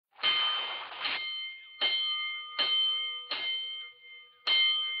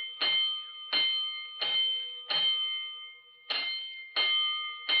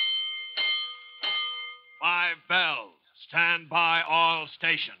5 bells. Stand by all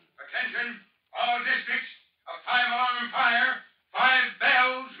stations. Attention, all districts. A 5-alarm fire. 5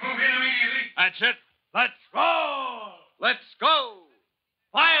 bells. Move in immediately. That's it. Let's roll. Let's go.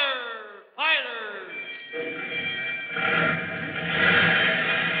 Firefighters!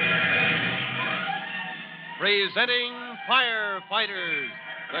 Presenting Firefighters,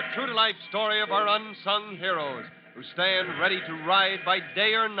 the true-to-life story of our unsung heroes who stand ready to ride by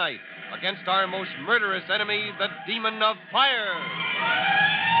day or night against our most murderous enemy, the demon of fire.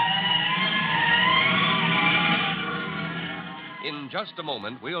 In just a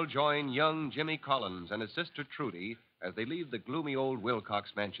moment, we'll join young Jimmy Collins and his sister Trudy as they leave the gloomy old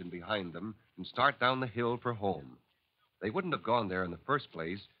Wilcox mansion behind them and start down the hill for home. They wouldn't have gone there in the first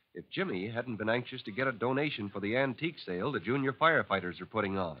place if Jimmy hadn't been anxious to get a donation for the antique sale the junior firefighters are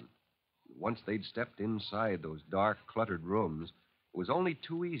putting on. Once they'd stepped inside those dark, cluttered rooms, it was only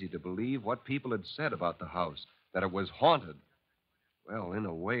too easy to believe what people had said about the house, that it was haunted. Well, in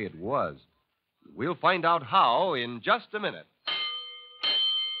a way it was. We'll find out how in just a minute.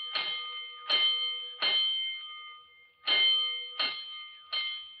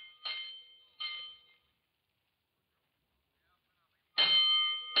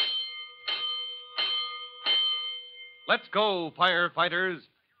 Let's go, firefighters.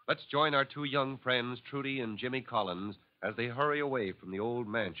 Let's join our two young friends, Trudy and Jimmy Collins, as they hurry away from the old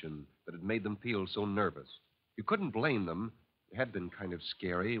mansion that had made them feel so nervous. You couldn't blame them. It had been kind of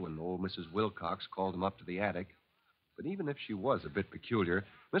scary when old Mrs. Wilcox called them up to the attic. But even if she was a bit peculiar,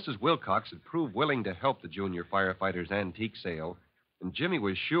 Mrs. Wilcox had proved willing to help the junior firefighters' antique sale, and Jimmy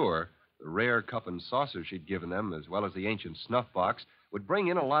was sure the rare cup and saucer she'd given them, as well as the ancient snuff box, would bring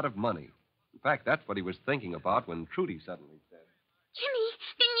in a lot of money. In fact, that's what he was thinking about when Trudy suddenly said, Jimmy,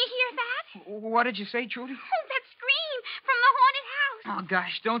 didn't you hear that? What did you say, Trudy? Oh, that scream from the haunted house. Oh,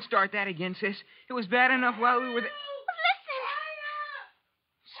 gosh, don't start that again, sis. It was bad enough while we were there.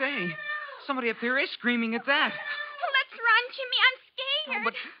 Listen. Say, somebody up there is screaming at that. Oh, let's run, Jimmy. I'm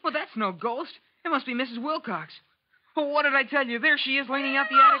scared. But that's no ghost. It must be Mrs. Wilcox. Oh, what did I tell you? There she is leaning out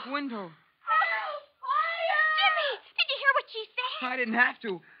the attic window. Jimmy, did you hear what she said? I didn't have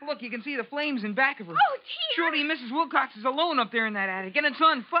to. Look, you can see the flames in back of her. Oh, dear. Trudy, Mrs. Wilcox is alone up there in that attic, and it's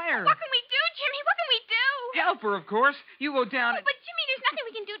on fire. What can we do, Jimmy? What can we do? Help her, of course. You go down. Oh, but, Jimmy, there's nothing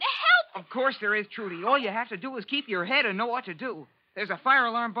we can do to help. Of course there is, Trudy. All you have to do is keep your head and know what to do. There's a fire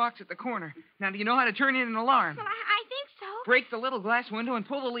alarm box at the corner. Now, do you know how to turn in an alarm? Well, I think so. Break the little glass window and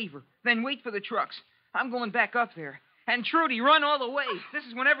pull the lever. Then wait for the trucks. I'm going back up there. And, Trudy, run all the way. This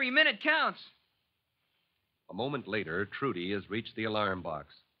is when every minute counts. A moment later, Trudy has reached the alarm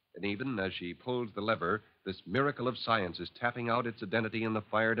box. And even as she pulls the lever, this miracle of science is tapping out its identity in the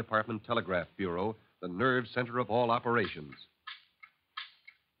Fire Department Telegraph Bureau, the nerve center of all operations.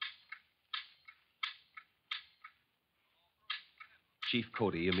 Chief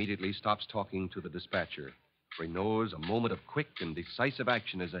Cody immediately stops talking to the dispatcher, for he knows a moment of quick and decisive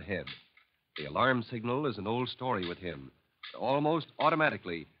action is ahead. The alarm signal is an old story with him. Almost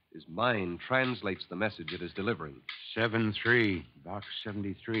automatically, his mind translates the message it is delivering. 7-3, box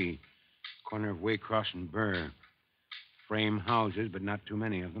 73, corner of Waycross and Burr. Frame houses, but not too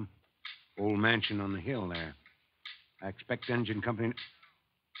many of them. Old mansion on the hill there. I expect the engine company...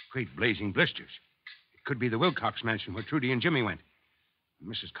 Great blazing blisters. It could be the Wilcox mansion where Trudy and Jimmy went.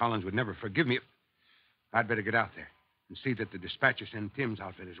 Mrs. Collins would never forgive me. I'd better get out there and see that the dispatcher send Tim's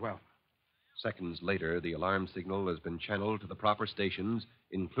outfit as well. Seconds later, the alarm signal has been channeled to the proper stations,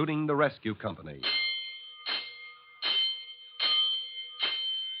 including the rescue company.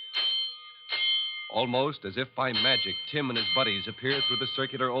 Almost as if by magic, Tim and his buddies appear through the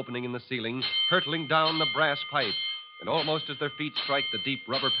circular opening in the ceiling, hurtling down the brass pipe. And almost as their feet strike the deep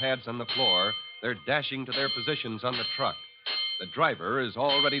rubber pads on the floor, they're dashing to their positions on the truck. The driver is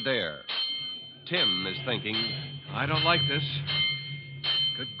already there. Tim is thinking, I don't like this.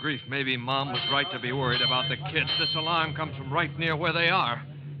 Good grief, maybe Mom was right to be worried about the kids. This alarm comes from right near where they are.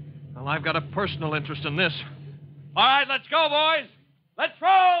 Well, I've got a personal interest in this. All right, let's go, boys. Let's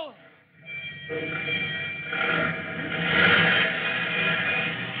roll!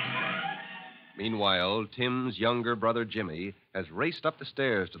 Meanwhile, Tim's younger brother Jimmy has raced up the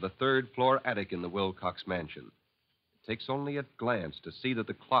stairs to the third-floor attic in the Wilcox mansion. It takes only a glance to see that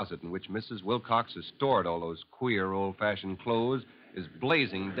the closet in which Mrs. Wilcox has stored all those queer, old-fashioned clothes is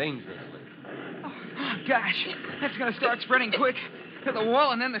blazing dangerously. Oh, gosh. That's going to start spreading quick. To the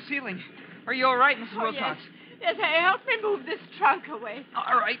wall and then the ceiling. Are you all right, Mrs. Wilcox? Yes, help me move this trunk away.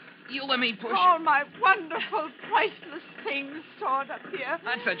 All right. You let me push All it. my wonderful, priceless things stored up here.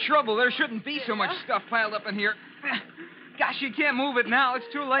 That's the trouble. There shouldn't be so much stuff piled up in here. Gosh, you can't move it now. It's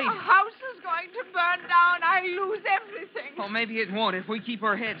too late. The house is going to to burn down, I lose everything. Well, maybe it won't if we keep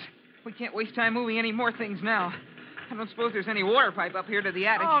our heads. We can't waste time moving any more things now. I don't suppose there's any water pipe up here to the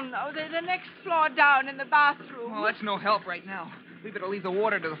attic. Oh, no. They're the next floor down in the bathroom. Well, that's no help right now. We better leave the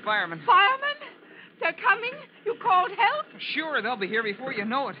water to the firemen. Firemen? They're coming? You called help? Sure, they'll be here before you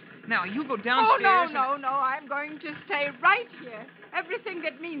know it. Now, you go Oh, downstairs. no. I'm going to stay right here. Everything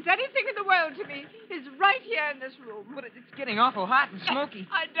that means anything in the world to me is right here in this room. But it's getting awful hot and smoky.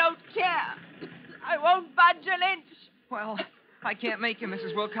 I don't care. I won't budge an inch. Well, I can't make you,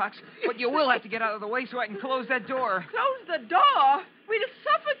 Mrs. Wilcox. But you will have to get out of the way so I can close that door. Close the door? We'll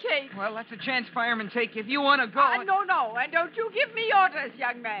suffocate. Well, that's a chance firemen take. If you want to go... No. And don't you give me orders,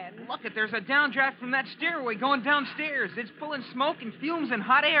 young man. Look, there's a downdraft from that stairway going downstairs. It's pulling smoke and fumes and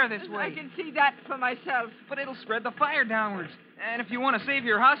hot air this way. I can see that for myself. But it'll spread the fire downwards. And if you want to save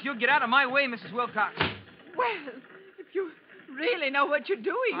your house, you'll get out of my way, Mrs. Wilcox. Well, if you really know what you're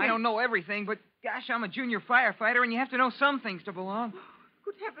doing... I don't know everything, but gosh, I'm a junior firefighter, and you have to know some things to belong.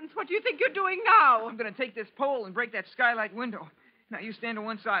 Good heavens, what do you think you're doing now? I'm going to take this pole and break that skylight window. Now, you stand to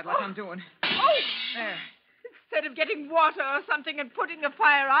one side like I'm doing. Oh! There. Instead of getting water or something and putting the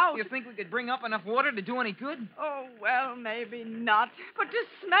fire out. You think we could bring up enough water to do any good? Oh, well, maybe not. But to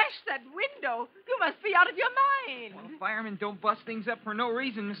smash that window, you must be out of your mind. Well, firemen don't bust things up for no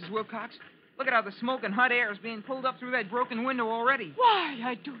reason, Mrs. Wilcox. Look at how the smoke and hot air is being pulled up through that broken window already. Why,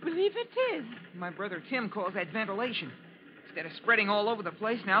 I do believe it is. My brother Tim calls that ventilation. Instead of spreading all over the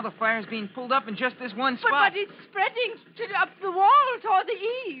place, now the fire's being pulled up in just this one spot. But it's spreading up the wall toward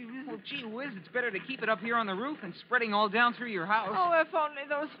the eaves. Well, gee whiz, it's better to keep it up here on the roof than spreading all down through your house. Oh, if only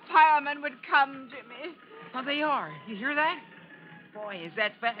those firemen would come, Jimmy. Oh, they are. You hear that? Boy, is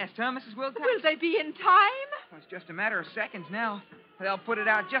that fast, huh, Mrs. Wilcox? Will they be in time? Well, it's just a matter of seconds now. They'll put it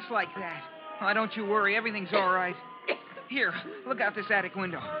out just like that. Oh, don't you worry. Everything's all right. Here, look out this attic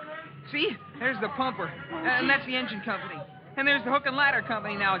window. See? There's the pumper. And that's the engine company. And there's the hook and ladder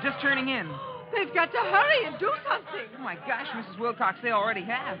company now, just turning in. They've got to hurry and do something. Oh, my gosh, Mrs. Wilcox, they already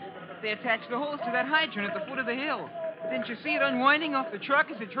have. They attached the hose to that hydrant at the foot of the hill. Didn't you see it unwinding off the truck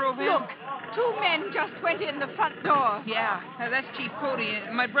as it drove in? Look, two men just went in the front door. Yeah, that's Chief Cody,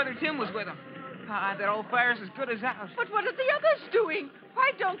 and my brother Tim was with him. That old fire's as good as out. But what are the others doing?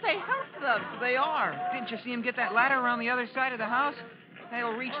 Why don't they help them? They are. Didn't you see him get that ladder around the other side of the house?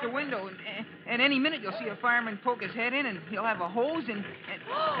 They'll reach the window, and any minute you'll see a fireman poke his head in, and he'll have a hose, and...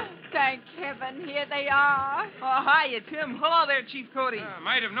 Thank heaven, here they are. Oh, hiya, Tim. Hello there, Chief Cody.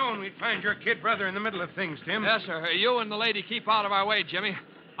 Might have known we'd find your kid brother in the middle of things, Tim. Yes, sir. You and the lady keep out of our way, Jimmy.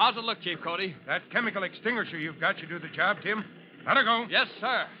 How's it look, Chief Cody? That chemical extinguisher you've got should do the job, Tim. Let her go. Yes,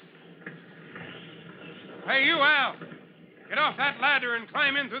 sir. Hey, you, Al. Get off that ladder and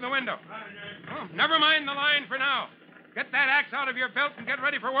climb in through the window. Oh, never mind the line for now. Get that axe out of your belt and get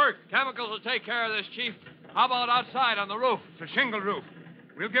ready for work. Chemicals will take care of this, Chief. How about outside on the roof? It's a shingle roof.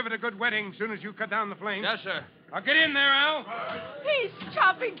 We'll give it a good wetting as soon as you cut down the flames. Yes, sir. Now get in there, Al. He's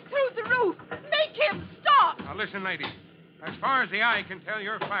chopping through the roof. Make him stop. Now listen, lady. As far as the eye can tell,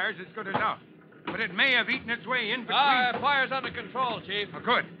 your fire's as good as out. But it may have eaten its way in between. Fire's under control, Chief. Oh,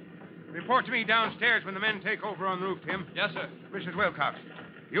 good. Report to me downstairs when the men take over on the roof, Tim. Yes, sir. Mrs. Wilcox,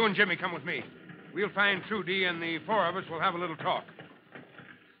 you and Jimmy come with me. We'll find Trudy, and the four of us will have a little talk.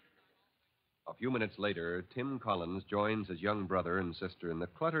 A few minutes later, Tim Collins joins his young brother and sister in the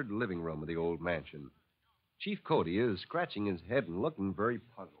cluttered living room of the old mansion. Chief Cody is scratching his head and looking very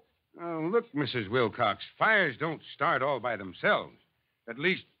puzzled. Oh, look, Mrs. Wilcox, fires don't start all by themselves. At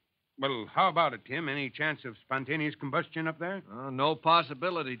least, well, how about it, Tim? Any chance of spontaneous combustion up there? No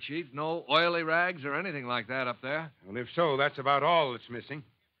possibility, Chief. No oily rags or anything like that up there. Well, if so, that's about all that's missing.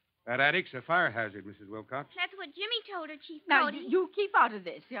 That attic's a fire hazard, Mrs. Wilcox. That's what Jimmy told her, Chief Now, Cody. you keep out of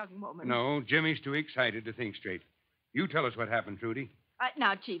this, young woman. No, Jimmy's too excited to think straight. You tell us what happened, Trudy.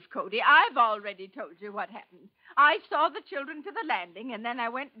 Now, Chief Cody, I've already told you what happened. I saw the children to the landing, and then I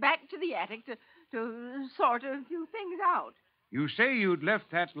went back to the attic to sort a few things out. You say you'd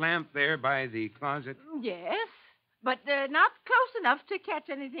left that lamp there by the closet? Yes, but not close enough to catch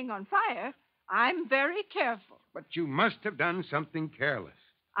anything on fire. I'm very careful. But you must have done something careless.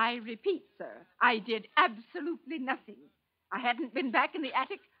 I repeat, sir, I did absolutely nothing. I hadn't been back in the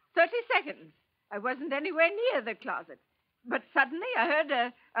attic 30 seconds. I wasn't anywhere near the closet. But suddenly I heard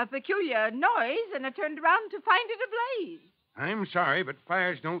a peculiar noise, and I turned around to find it ablaze. I'm sorry, but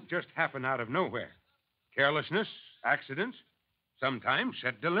fires don't just happen out of nowhere. Carelessness, accidents, sometimes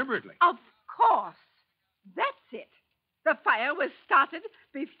set deliberately. Of course. That's it. The fire was started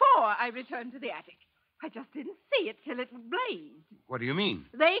before I returned to the attic. I just didn't see it till it blazed. What do you mean?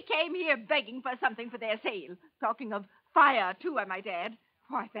 They came here begging for something for their sale. Talking of fire, too, I might add.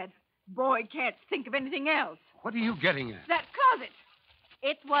 Why, that Boy can't think of anything else. What are you getting at? That closet.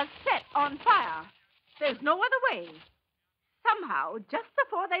 It was set on fire. There's no other way. Somehow, just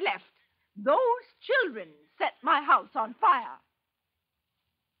before they left, those children set my house on fire.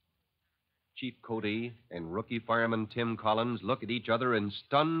 Chief Cody and rookie fireman Tim Collins look at each other in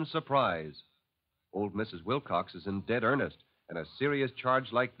stunned surprise. Old Mrs. Wilcox is in dead earnest, and a serious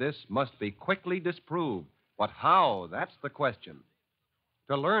charge like this must be quickly disproved. But how? That's the question.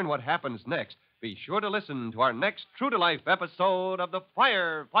 To learn what happens next, be sure to listen to our next True to Life episode of The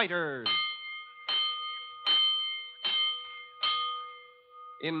Firefighters.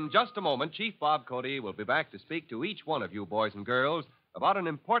 In just a moment, Chief Bob Cody will be back to speak to each one of you boys and girls about an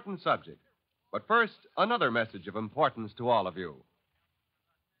important subject. But first, another message of importance to all of you.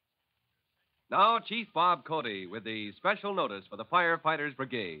 Now, Chief Bob Cody with the special notice for the Firefighters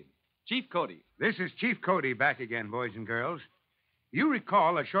Brigade. Chief Cody. This is Chief Cody back again, boys and girls. You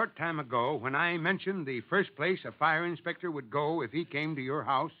recall a short time ago when I mentioned the first place a fire inspector would go if he came to your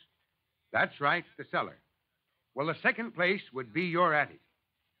house? That's right, the cellar. Well, the second place would be your attic.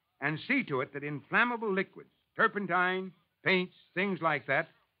 And see to it that inflammable liquids, turpentine, paints, things like that,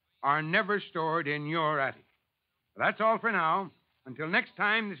 are never stored in your attic. That's all for now. Until next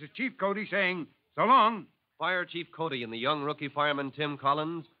time, this is Chief Cody saying so long. Fire Chief Cody and the young rookie fireman Tim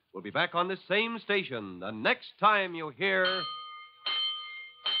Collins will be back on this same station the next time you hear...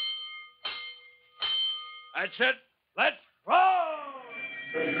 That's it. Let's roll!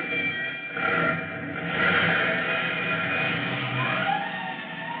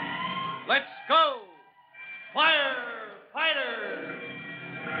 Let's go! Firefighters!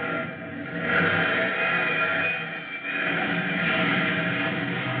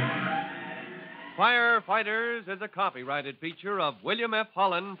 Firefighters is a copyrighted feature of William F.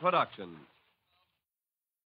 Holland Productions.